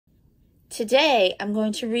Today, I'm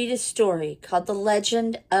going to read a story called The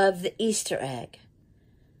Legend of the Easter Egg.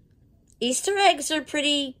 Easter eggs are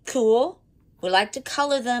pretty cool. We like to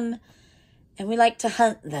color them, and we like to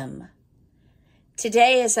hunt them.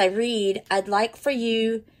 Today, as I read, I'd like for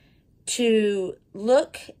you to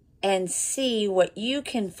look and see what you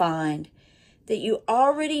can find that you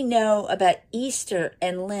already know about Easter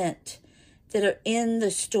and Lent that are in the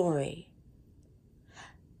story.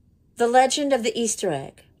 The Legend of the Easter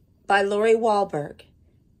Egg by Lori Wahlberg,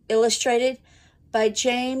 illustrated by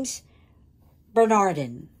James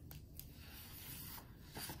Bernardin.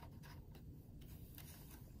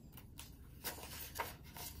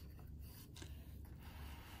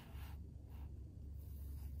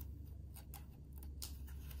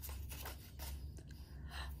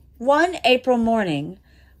 One April morning,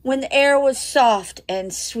 when the air was soft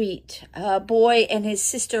and sweet, a boy and his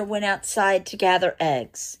sister went outside to gather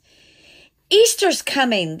eggs. "Easter's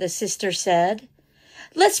coming," the sister said.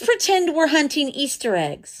 "Let's pretend we're hunting Easter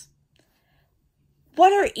eggs."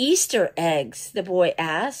 "What are Easter eggs?" the boy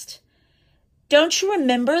asked. "Don't you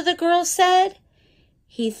remember?" the girl said.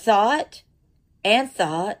 He thought and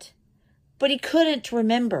thought, but he couldn't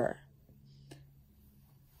remember.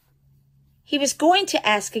 He was going to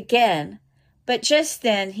ask again, but just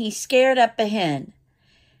then he scared up a hen,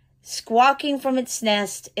 squawking from its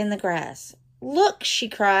nest in the grass. "Look," she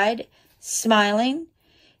cried, smiling.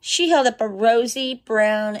 She held up a rosy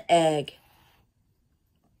brown egg.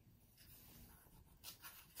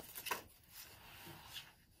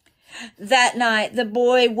 That night, the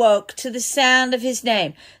boy woke to the sound of his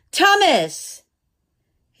name. "Thomas!"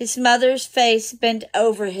 His mother's face bent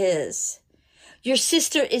over his. "Your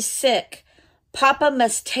sister is sick. Papa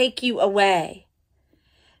must take you away."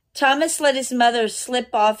 Thomas let his mother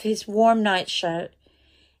slip off his warm nightshirt.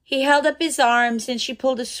 He held up his arms and she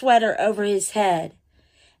pulled a sweater over his head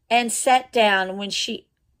and sat down when she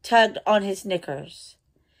tugged on his knickers.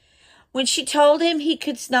 When she told him he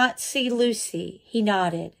could not see Lucy, he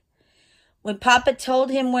nodded. When Papa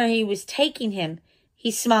told him where he was taking him,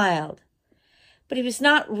 he smiled. But he was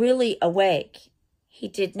not really awake. He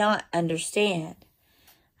did not understand.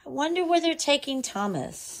 I wonder where they're taking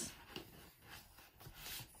Thomas.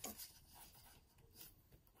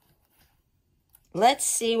 Let's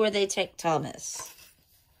see where they take Thomas.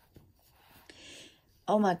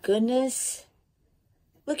 Oh my goodness.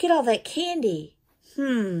 Look at all that candy.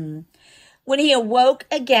 When he awoke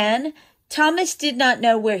again, Thomas did not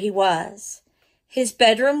know where he was. His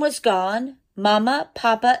bedroom was gone. Mama,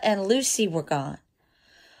 Papa, and Lucy were gone.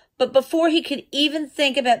 But before he could even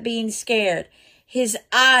think about being scared, his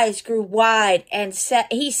eyes grew wide and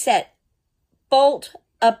he sat bolt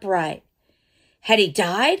upright. Had he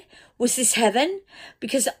died? Was this heaven?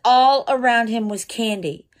 Because all around him was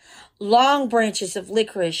candy. Long branches of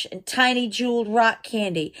licorice and tiny jeweled rock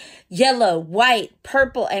candy, yellow, white,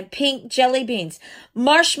 purple, and pink jelly beans,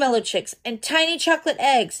 marshmallow chicks, and tiny chocolate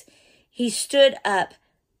eggs. He stood up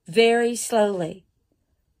very slowly.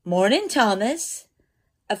 "Morning, Thomas,"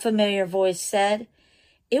 a familiar voice said.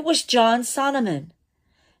 It was John Sonneman.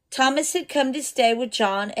 Thomas had come to stay with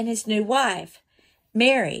John and his new wife,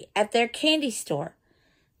 Mary, at their candy store,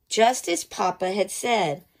 just as Papa had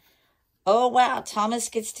said. Oh, wow, Thomas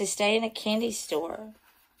gets to stay in a candy store.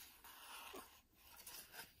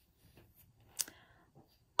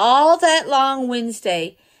 All that long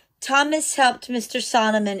Wednesday, Thomas helped Mr.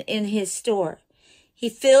 Sonneman in his store. He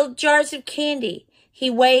filled jars of candy. He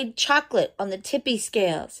weighed chocolate on the tippy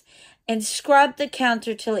scales and scrubbed the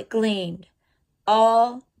counter till it gleamed.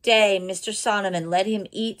 All day, Mr. Sonneman let him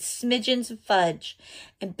eat smidgens of fudge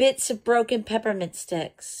and bits of broken peppermint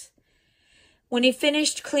sticks. When he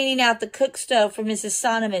finished cleaning out the cook stove for Mrs.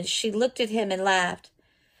 Sonneman, she looked at him and laughed.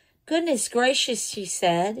 "Goodness gracious," she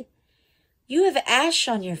said, "you have ash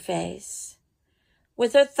on your face."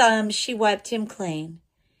 With her thumb, she wiped him clean.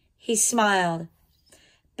 He smiled,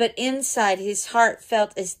 but inside his heart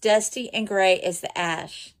felt as dusty and gray as the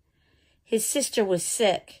ash. His sister was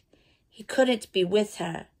sick. He couldn't be with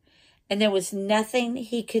her, and there was nothing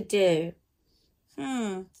he could do.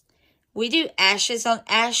 We do Ashes on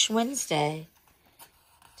Ash Wednesday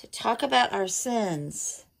to talk about our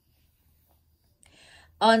sins.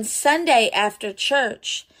 On Sunday after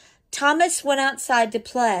church, Thomas went outside to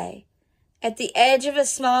play. At the edge of a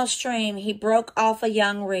small stream, he broke off a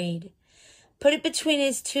young reed, put it between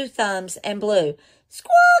his two thumbs, and blew.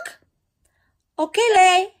 "Squawk!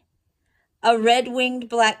 Okele!" A red-winged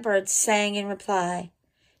blackbird sang in reply.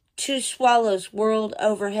 Two swallows whirled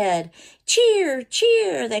overhead. "Cheer!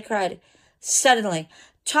 Cheer!" they cried. Suddenly,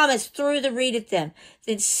 Thomas threw the reed at them,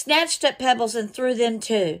 then snatched up pebbles and threw them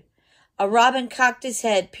too. A robin cocked his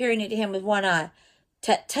head, peering at him with one eye.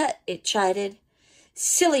 "Tut, tut," it chided.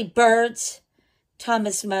 "Silly birds,"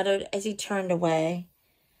 Thomas muttered as he turned away.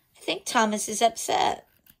 I think Thomas is upset.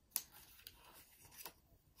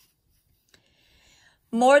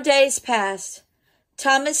 More days passed.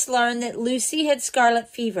 Thomas learned that Lucy had scarlet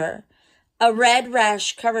fever. A red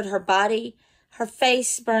rash covered her body. Her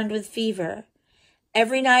face burned with fever.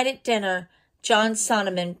 Every night at dinner, John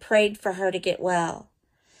Sonneman prayed for her to get well.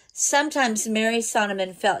 Sometimes Mary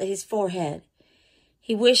Sonneman felt his forehead.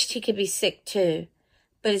 He wished he could be sick too,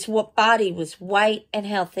 but his body was white and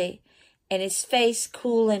healthy, and his face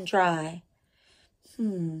cool and dry.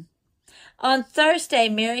 On Thursday,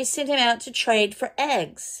 Mary sent him out to trade for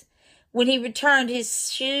eggs. When he returned,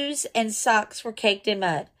 his shoes and socks were caked in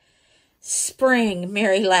mud. "Spring,"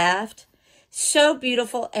 Mary laughed. So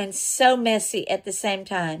beautiful and so messy at the same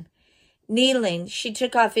time. Kneeling, she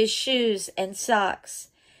took off his shoes and socks,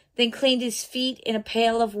 then cleaned his feet in a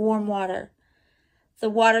pail of warm water. The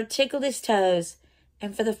water tickled his toes,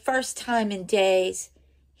 and for the first time in days,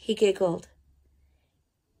 he giggled.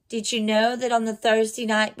 Did you know that on the Thursday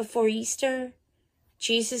night before Easter,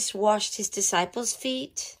 Jesus washed his disciples'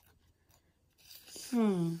 feet?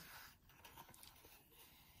 I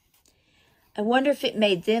wonder if it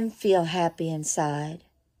made them feel happy inside.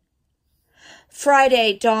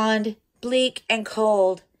 Friday dawned bleak and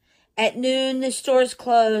cold. At noon, the stores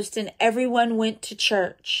closed and everyone went to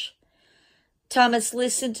church. Thomas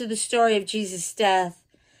listened to the story of Jesus' death.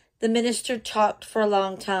 The minister talked for a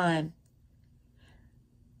long time.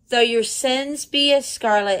 "Though your sins be as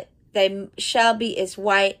scarlet, they shall be as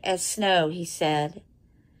white as snow," he said.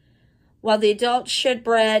 While the adults shared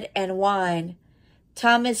bread and wine,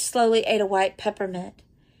 Thomas slowly ate a white peppermint.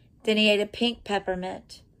 Then he ate a pink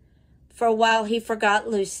peppermint. For a while he forgot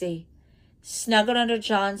Lucy. Snuggled under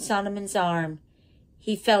John Sonneman's arm,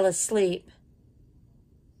 he fell asleep.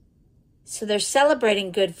 So they're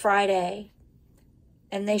celebrating Good Friday,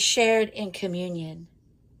 and they shared in communion.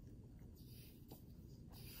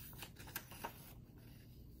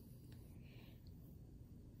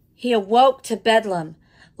 He awoke to bedlam.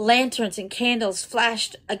 Lanterns and candles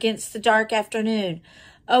flashed against the dark afternoon.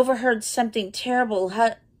 Overheard something terrible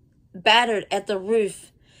battered at the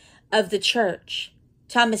roof of the church.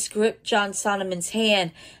 Thomas gripped John Sonneman's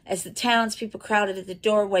hand as the townspeople crowded at the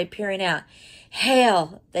doorway, peering out.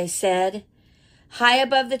 "Hail," they said. High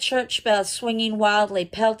above the church bell, swinging wildly,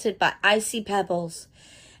 pelted by icy pebbles.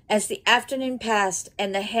 As the afternoon passed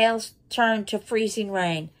and the hail turned to freezing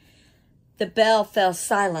rain, the bell fell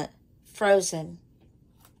silent, frozen.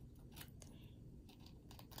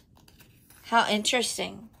 How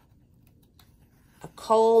interesting. A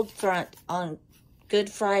cold front on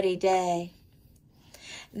Good Friday day.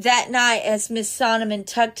 That night, as Miss Sonneman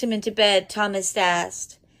tucked him into bed, Thomas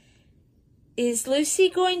asked, "Is Lucy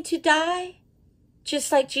going to die,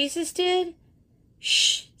 just like Jesus did?"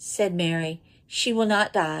 "Shh," said Mary. "She will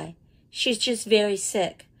not die. She's just very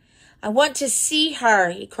sick." "I want to see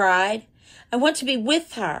her," he cried. "I want to be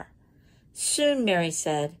with her." "Soon," Mary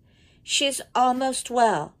said. "She is almost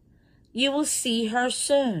well. You will see her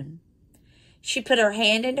soon." She put her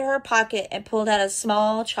hand into her pocket and pulled out a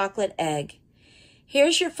small chocolate egg.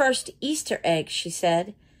 "Here's your first Easter egg," she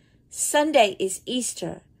said. "Sunday is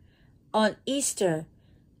Easter. On Easter,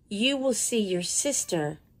 you will see your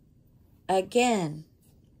sister again."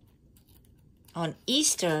 On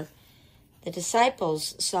Easter, the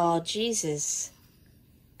disciples saw Jesus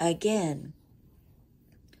again.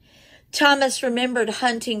 Thomas remembered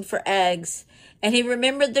hunting for eggs, and he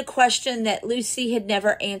remembered the question that Lucy had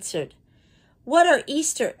never answered. "What are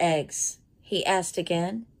Easter eggs?" he asked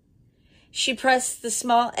again. She pressed the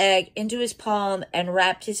small egg into his palm and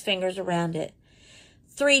wrapped his fingers around it.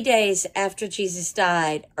 3 days after Jesus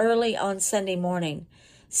died, early on Sunday morning,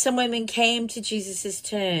 some women came to Jesus'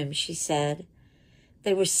 tomb, she said.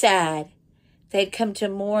 They were sad. They had come to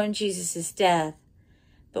mourn Jesus' death.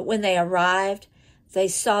 But when they arrived, they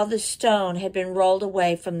saw the stone had been rolled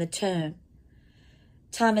away from the tomb.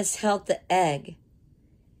 Thomas held the egg.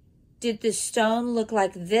 "Did the stone look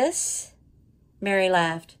like this?" Mary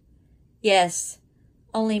laughed. "Yes,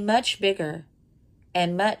 only much bigger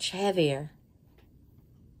and much heavier."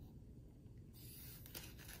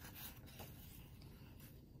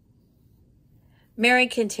 Mary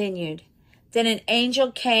continued, "Then an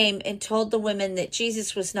angel came and told the women that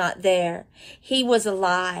Jesus was not there. He was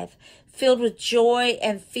alive. Filled with joy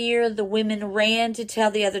and fear, the women ran to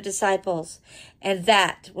tell the other disciples, and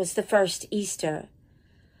that was the first Easter.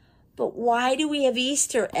 "But why do we have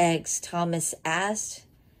Easter eggs?" Thomas asked.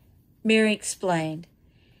 Mary explained.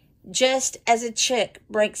 Just as a chick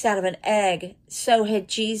breaks out of an egg, so had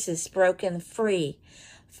Jesus broken free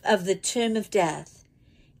of the tomb of death.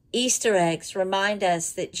 Easter eggs remind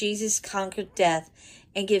us that Jesus conquered death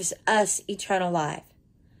and gives us eternal life.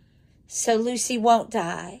 So Lucy won't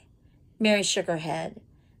die. Mary shook her head.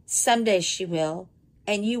 Someday she will,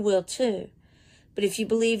 and you will too. But if you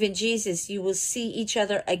believe in Jesus, you will see each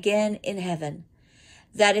other again in heaven.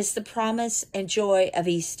 That is the promise and joy of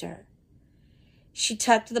Easter. She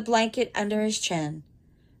tucked the blanket under his chin.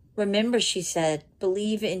 Remember, she said,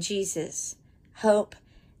 believe in Jesus, hope,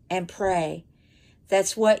 and pray.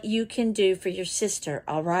 That's what you can do for your sister,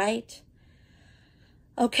 all right?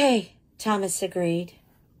 Okay, Thomas agreed.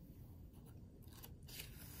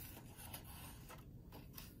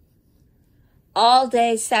 All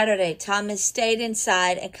day Saturday, Thomas stayed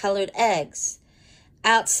inside and colored eggs.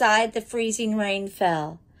 Outside, the freezing rain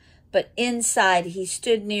fell, but inside he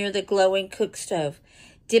stood near the glowing cook stove,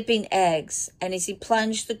 dipping eggs, and as he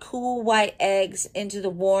plunged the cool white eggs into the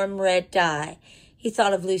warm red dye, he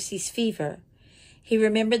thought of Lucy's fever. He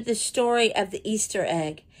remembered the story of the Easter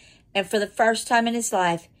egg, and for the first time in his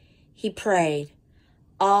life, he prayed,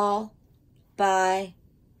 all by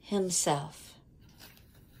himself.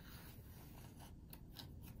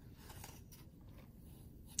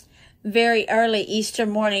 Very early Easter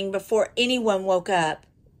morning, before anyone woke up,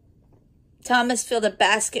 Thomas filled a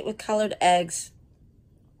basket with colored eggs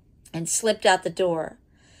and slipped out the door.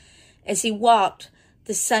 As he walked,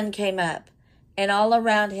 the sun came up, and all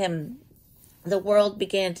around him, the world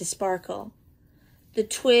began to sparkle. The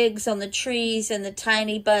twigs on the trees and the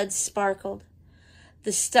tiny buds sparkled.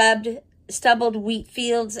 The stubbled wheat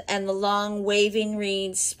fields and the long waving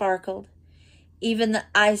reeds sparkled. Even the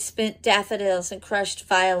ice-bent daffodils and crushed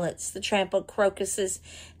violets, the trampled crocuses,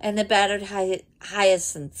 and the battered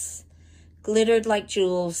hyacinths glittered like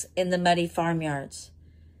jewels in the muddy farmyards.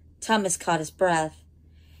 Thomas caught his breath.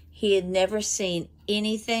 He had never seen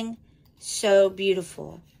anything so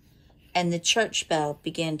beautiful, and the church bell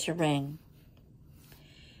began to ring.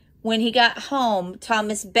 When he got home,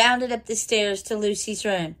 Thomas bounded up the stairs to Lucy's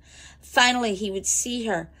room. Finally, he would see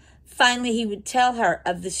her. Finally, he would tell her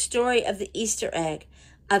of the story of the Easter egg,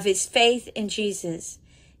 of his faith in Jesus,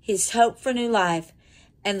 his hope for new life,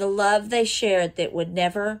 and the love they shared that would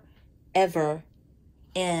never, ever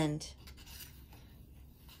end.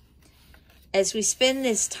 As we spend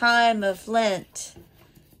this time of Lent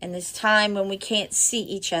and this time when we can't see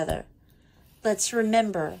each other, let's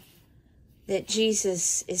remember that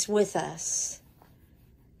Jesus is with us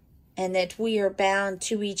and that we are bound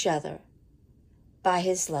to each other by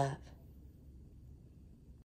his love.